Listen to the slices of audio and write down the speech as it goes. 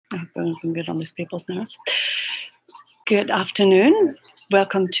can get on these people's nerves. Good afternoon.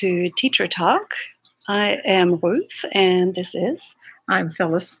 Welcome to Teacher Talk. I am Ruth, and this is... I'm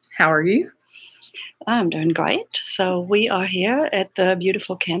Phyllis. How are you? I'm doing great. So we are here at the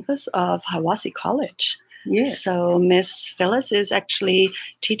beautiful campus of Hiwassee College. Yes. So Miss Phyllis is actually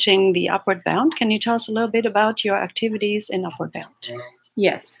teaching the Upward Bound. Can you tell us a little bit about your activities in Upward Bound?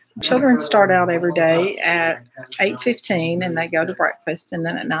 Yes. Children start out every day at 8:15 and they go to breakfast. And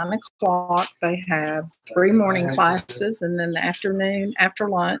then at 9 o'clock, they have 3 morning classes. And then the afternoon, after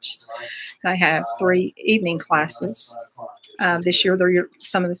lunch, they have 3 evening classes. This year,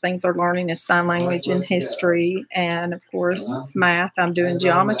 some of the things they're learning is sign language and history, and of course, math. I'm doing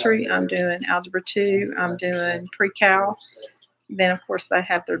geometry. I'm doing algebra 2. I'm doing pre-cal. Then, of course, they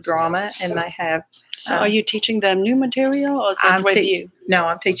have their drama, and they have... So are you teaching them new material, or is it review? No,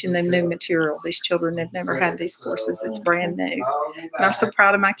 I'm teaching them new material. These children have never had these courses. It's brand new. And I'm so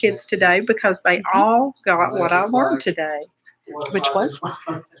proud of my kids today because they all got what I learned today. Which was?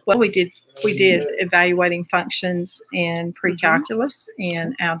 Well, we did evaluating functions in pre-calculus.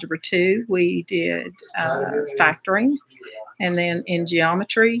 In algebra 2, we did factoring. And then in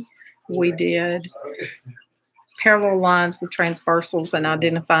geometry, we did parallel lines with transversals and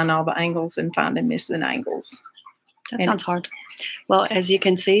identifying all the angles and finding missing angles. That sounds hard. Well, as you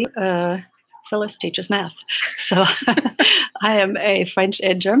can see, Phyllis teaches math. So I am a French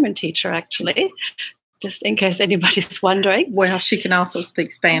and German teacher, actually, just in case anybody's wondering. Well, she can also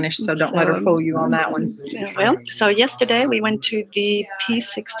speak Spanish, so don't let her fool you on that one. Well, so yesterday we went to the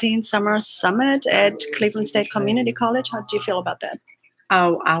P16 Summer Summit at Cleveland State Community College. How did you feel about that?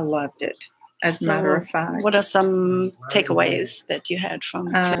 Oh, I loved it. As a matter of fact. What are some takeaways that you had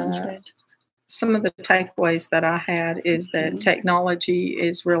from Cleveland State? Some of the takeaways that I had is that technology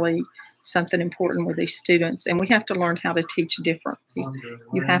is really something important with these students, and we have to learn how to teach differently.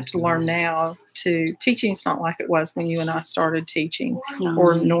 You have to learn now teaching's not like it was when you and I started teaching,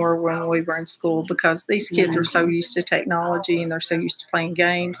 nor when we were in school, because these kids are so used to technology and they're so used to playing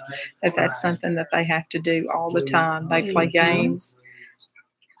games that that's something that they have to do all the time. They play games.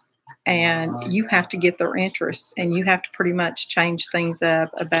 And you have to get their interest, and you have to pretty much change things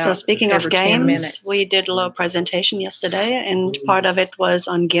up about So speaking of every 10 games, minutes. we did a little presentation yesterday, and part of it was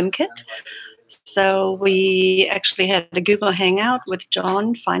on GimKit. So we actually had a Google Hangout with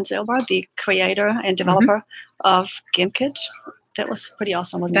John Feinsilber, the creator and developer of GimKit. That was pretty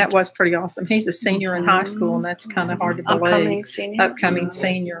awesome, wasn't it? That was pretty awesome. He's a senior in high school, and that's kind of hard to believe. Upcoming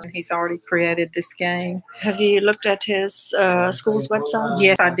senior, and he's already created this game. Have you looked at his school's website?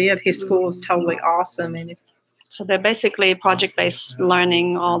 Yes, I did. His school is totally awesome. And so they're basically project-based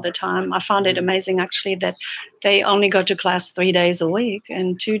learning all the time. I found it amazing, actually, that they only go to class 3 days a week,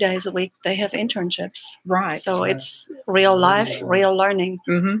 and 2 days a week they have internships. Right. So it's real life, real learning.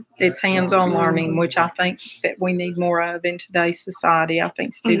 It's hands-on learning, which I think that we need more of in today's society. I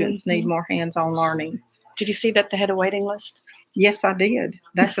think students need more hands-on learning. Did you see that they had a waiting list? Yes, I did.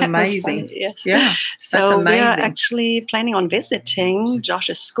 That's amazing. Yes. Yeah. So that's amazing. We're actually planning on visiting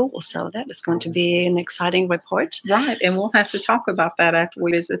Josh's school. So that is going to be an exciting report. Right. And we'll have to talk about that after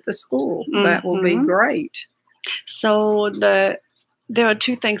we visit the school. That will be great. So there are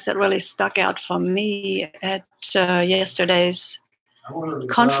 2 things that really stuck out for me at yesterday's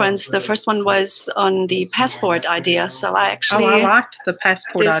conference. The first one was on the passport idea. So I actually... I liked the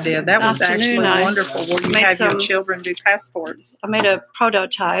passport idea. That was actually wonderful. Where you have your children do passports. I made a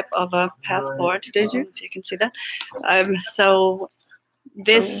prototype of a passport. Did you? If you can see that. So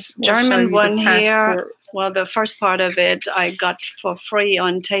this German one here, well, the first part of it I got for free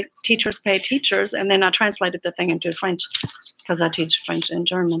on Teachers Pay Teachers, and then I translated the thing into French because I teach French and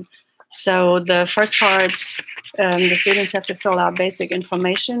German. So the first part, the students have to fill out basic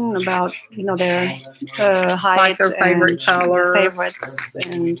information about, their height, like their favorite color, favorites,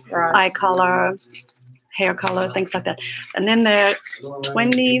 and eye color, hair color, things like that. And then there are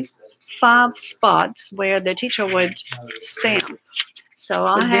 25 spots where the teacher would stamp. So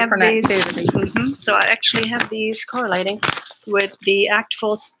I have these. So I actually have these correlating with the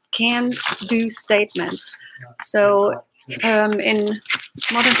actual can-do statements. So in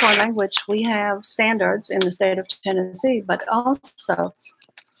modern foreign language, we have standards in the state of Tennessee, but also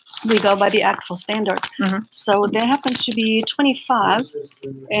we go by the actual standards. So there happens to be 25,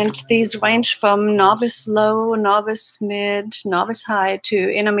 and these range from novice low, novice mid, novice high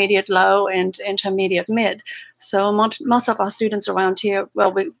to intermediate low and intermediate mid. So most of our students around here,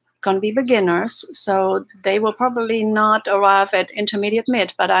 well, we're going to be beginners, so they will probably not arrive at intermediate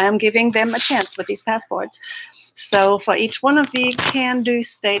mid, but I am giving them a chance with these passports. So for each one of the can-do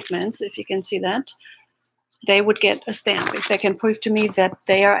statements, if you can see that, they would get a stamp if they can prove to me that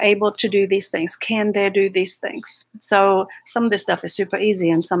they are able to do these things. Can they do these things? So some of this stuff is super easy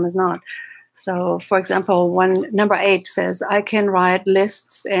and some is not. So, for example, number 8 says, I can write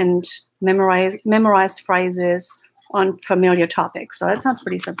lists and memorized phrases on familiar topics. So that sounds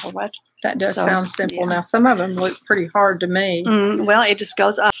pretty simple, right? That does sound simple. Yeah. Now, some of them look pretty hard to me. Well, it just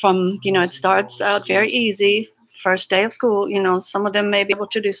goes up from, it starts out very easy. First day of school, some of them may be able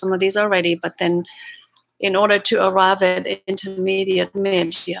to do some of these already, but then in order to arrive at intermediate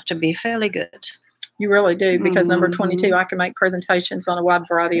mid, you have to be fairly good. You really do, because number 22, I can make presentations on a wide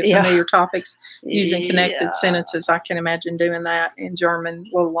variety of familiar topics using connected sentences. I can imagine doing that in German,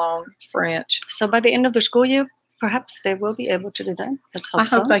 little long French. So by the end of the school year, perhaps they will be able to do that. Let's hope I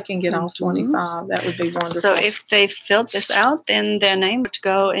hope they can get all 25. That would be wonderful. So if they filled this out, then their name would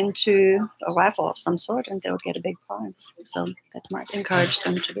go into a raffle of some sort, and they would get a big prize. So that might encourage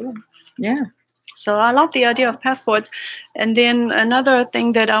them to do it. Yeah. So I love the idea of passports. And then another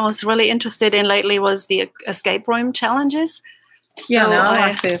thing that I was really interested in lately was the escape room challenges. Yeah, so I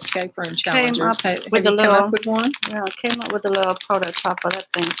like the escape room challenges. Have you come up with one? Yeah, I came up with a little prototype for that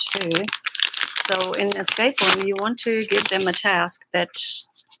thing too. So in escape room, you want to give them a task that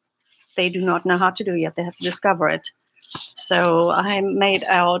they do not know how to do yet. They have to discover it. So I made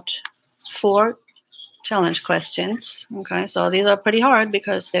out 4 challenge questions. Okay, so these are pretty hard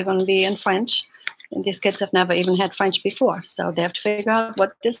because they're going to be in French. And these kids have never even had French before. So they have to figure out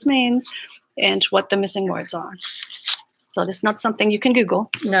what this means and what the missing words are. So this is not something you can Google.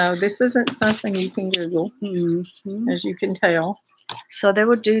 No, this isn't something you can Google, as you can tell. So they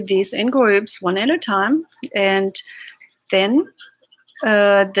would do these in groups, one at a time. And then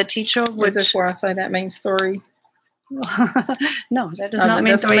the teacher would... Is this where I say that means 3? No, that does not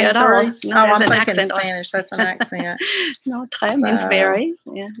mean 3 at all. No, I'm thinking Spanish. That's an accent. No, tres means very.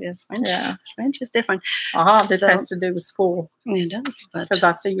 Yeah, French is different. This has to do with school. It does, because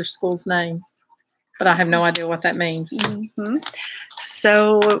I see your school's name, but I have no idea what that means.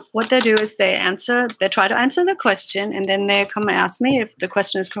 So what they do is they try to answer the question, and then they come and ask me if the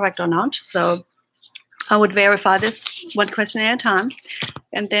question is correct or not. So I would verify this one question at a time,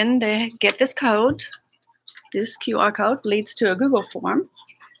 and then they get this code. This QR code leads to a Google form.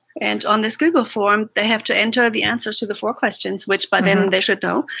 And on this Google form, they have to enter the answers to the 4 questions, which by then they should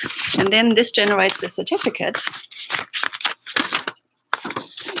know. And then this generates the certificate.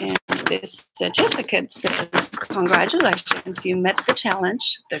 And this certificate says, congratulations, you met the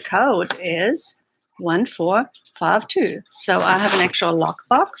challenge. The code is 1452. So I have an actual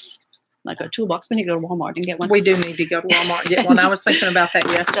lockbox, like a toolbox when you go to Walmart and get one. We do need to go to Walmart and get one. I was thinking about that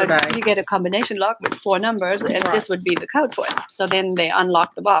yesterday. So you get a combination lock with 4 numbers, and this would be the code for it. So then they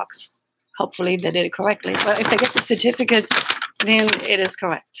unlock the box. Hopefully they did it correctly. But if they get the certificate, then it is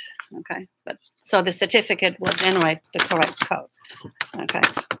correct. Okay. So the certificate will generate the correct code. Okay.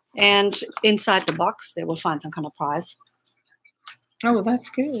 And inside the box, they will find some kind of prize. Oh, well, that's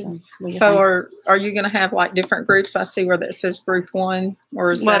good. So are you going to have like different groups? I see where that says group 1,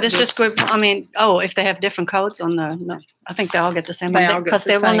 or is this just group? I mean, if they have different codes on no, I think they all get the same one because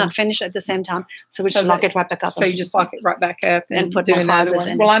they will not finish at the same time. So we just lock it right back up. So you just lock it right back up and put do more another prizes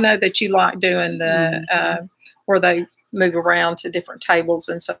one. in. Well, I know that you like doing the where they move around to different tables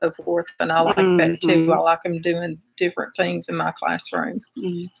and so forth, and I like that too. I like them doing different things in my classroom.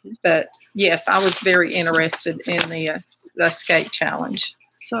 But yes, I was very interested in the escape challenge.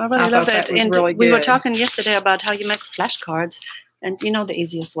 So I really love that. And really we were talking yesterday about how you make flashcards. And the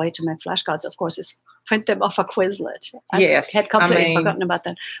easiest way to make flashcards, of course, is print them off a Quizlet. I had completely forgotten about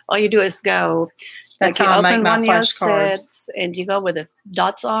that. All you do is go, that's you how I make open my one of your flashcards. sets, and you go where the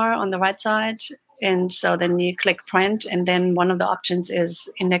dots are on the right side. And so then you click print, and then one of the options is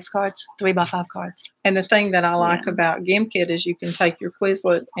index cards, 3x5 cards. And the thing that I like about GimKit is you can take your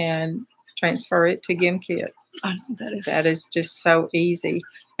Quizlet and transfer it to GimKit. Oh, that is just so easy.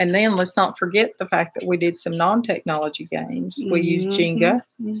 And then let's not forget the fact that we did some non-technology games. We used Jenga,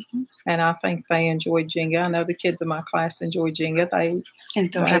 and I think they enjoyed Jenga. I know the kids in my class enjoyed Jenga.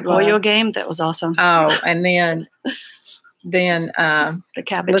 And the Royal game, that was awesome. Oh, and then the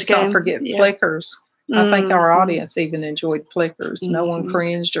cabbage let's game. Not forget Plickers. I think our audience even enjoyed Plickers. No one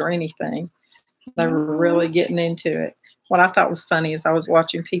cringed or anything. They were really getting into it. What I thought was funny is I was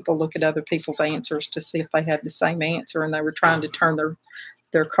watching people look at other people's answers to see if they had the same answer, and they were trying to turn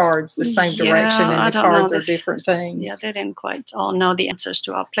their cards the same direction, and the cards are different things. Yeah, they didn't quite all know the answers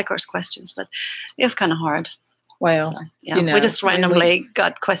to our Plickers questions, but it was kind of hard. Well, we just randomly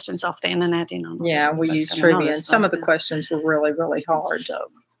got questions off the internet. Yeah, we used trivia, and some of the questions were really, really hard. So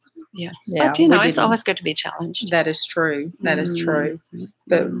Yeah. Yeah, But, we it's didn't. always good to be challenged. That is true. That is true.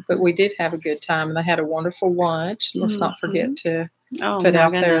 But we did have a good time, and they had a wonderful lunch. Let's not forget to put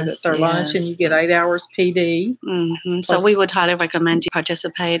out there that their lunch, and you get 8 hours PD. So we would highly recommend you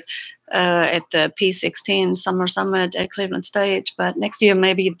participate at the P16 Summer Summit at Cleveland State. But next year,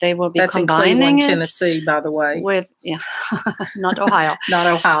 maybe they will be That's combining in Cleveland, it Tennessee, by the way. with, not Ohio. Not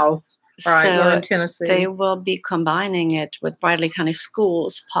Ohio. Right, So we're in Tennessee. they will be combining it with Bradley County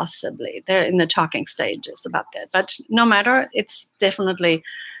Schools, possibly. They're in the talking stages about that. But no matter, it's definitely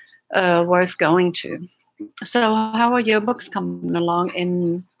worth going to. So how are your books coming along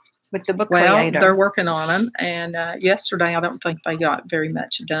with the book creator? They're working on them. And yesterday, I don't think they got very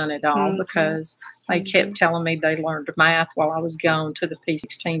much done at all because they kept telling me they learned math while I was going to the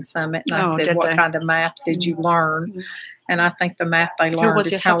P16 Summit. And I said, what kind of math did you learn? And I think the math they learned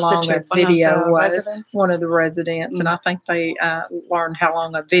is how long a video was. One of the residents. And I think they learned how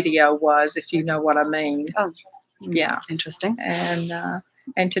long a video was, if you know what I mean. Oh, yeah. Interesting.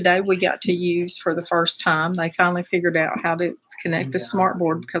 And today we got to use for the first time. They finally figured out how to connect the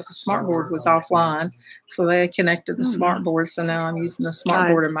smartboard because the smartboard was offline. So they connected the smartboard. So now I'm using the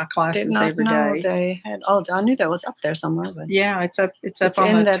smartboard in my classes every day. They had. Oh, I knew that was up there somewhere. But yeah, it's up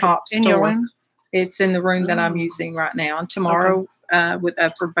on the top store. In your room? It's in the room that I'm using right now. And tomorrow with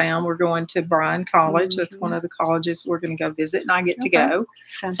Upward Bound, we're going to Bryan College. That's one of the colleges we're going to go visit, and I get to go.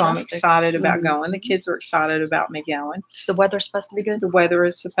 Fantastic. So I'm excited about going. The kids are excited about me going. Is the weather supposed to be good? The weather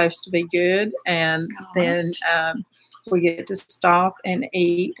is supposed to be good. And then we get to stop and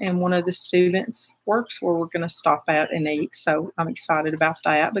eat. And one of the students works where we're going to stop at and eat. So I'm excited about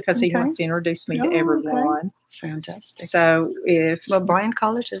that because he wants to introduce me to everyone. Fantastic. So Bryan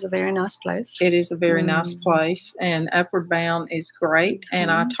College is a very nice place. It is a very nice place, and Upward Bound is great. And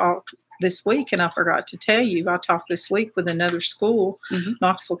I talked this week, and I forgot to tell you, I talked this week with another school.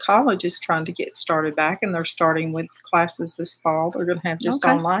 Knoxville College is trying to get started back, and they're starting with classes this fall. They're going to have just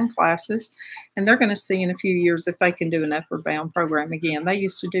online classes, and they're going to see in a few years if they can do an Upward Bound program again. They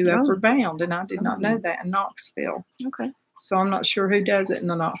used to do Upward Bound, and I did not know that in Knoxville. Okay. So I'm not sure who does it in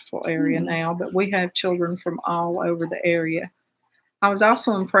the Knoxville area now, but we have children from all over the area. I was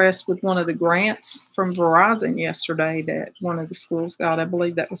also impressed with one of the grants from Verizon yesterday that one of the schools got. I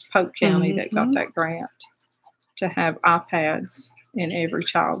believe that was Polk County that got that grant to have iPads in every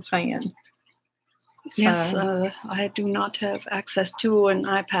child's hand. So, yes, I do not have access to an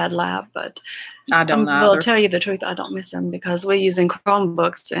iPad lab, but I don't know. Well, tell you the truth, I don't miss them because we're using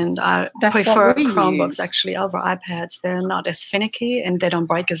Chromebooks, and I prefer Chromebooks actually over iPads. They're not as finicky, and they don't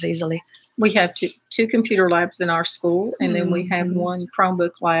break as easily. We have two computer labs in our school, and then we have one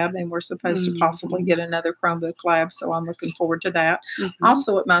Chromebook lab, and we're supposed to possibly get another Chromebook lab, so I'm looking forward to that.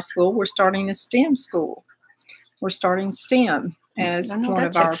 Also at my school, we're starting a STEM school. We're starting STEM as one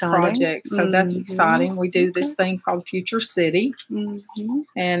of our projects. So that's exciting. We do this thing called Future City.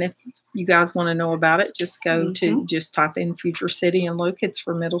 And if you guys want to know about it, just go to just type in Future City and look. It's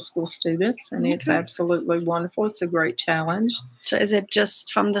for middle school students, and it's absolutely wonderful. It's a great challenge. So is it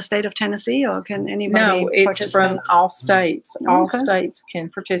just from the state of Tennessee, or can anybody it's from all states. All states can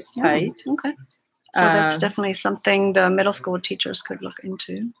participate. Okay. So that's definitely something the middle school teachers could look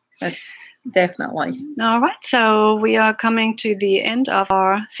into. That's definitely. All right. So we are coming to the end of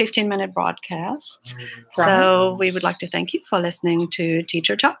our 15-minute broadcast. Right. So we would like to thank you for listening to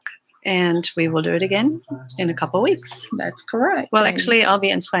Teacher Talk. And we will do it again in a couple of weeks. That's correct. Well, actually, I'll be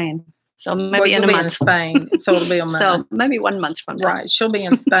in Spain. So maybe in a month. In Spain. So it'll be a month. So maybe 1 month from now. Right. She'll be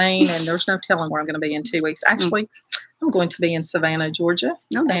in Spain, and there's no telling where I'm going to be in 2 weeks. Actually, I'm going to be in Savannah, Georgia.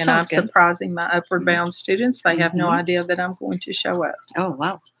 Oh, that and sounds good. Surprising my Upward Bound students. They have no idea that I'm going to show up. Oh,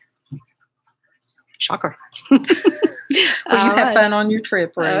 wow. Shocker. Well, you have fun on your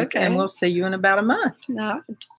trip, Ruth, and we'll see you in about a month. All right.